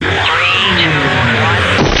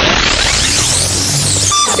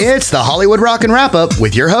It's the Hollywood Rockin' Wrap-Up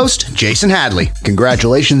with your host, Jason Hadley.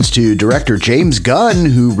 Congratulations to director James Gunn,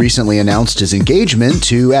 who recently announced his engagement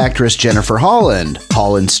to actress Jennifer Holland.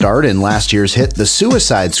 Holland starred in last year's hit The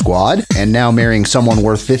Suicide Squad, and now marrying someone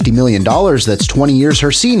worth $50 million that's 20 years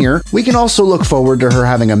her senior, we can also look forward to her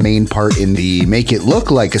having a main part in the Make It Look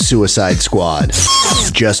Like a Suicide Squad.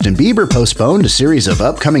 Justin Bieber postponed a series of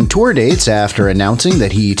upcoming tour dates after announcing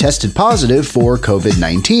that he tested positive for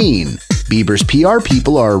COVID-19. Bieber's PR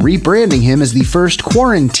people are rebranding him as the first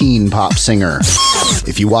quarantine pop singer.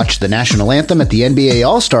 If you watched the national anthem at the NBA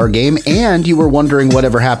All-Star Game and you were wondering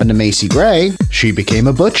whatever happened to Macy Gray, she became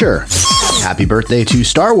a butcher. Happy birthday to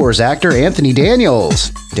Star Wars actor Anthony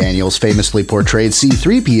Daniels. Daniels famously portrayed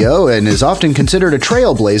C-3PO and is often considered a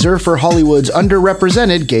trailblazer for Hollywood's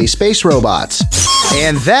underrepresented gay space robots.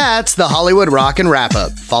 And that's the Hollywood Rockin'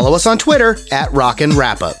 Wrap-Up. Follow us on Twitter at Rockin'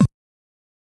 Wrap-Up.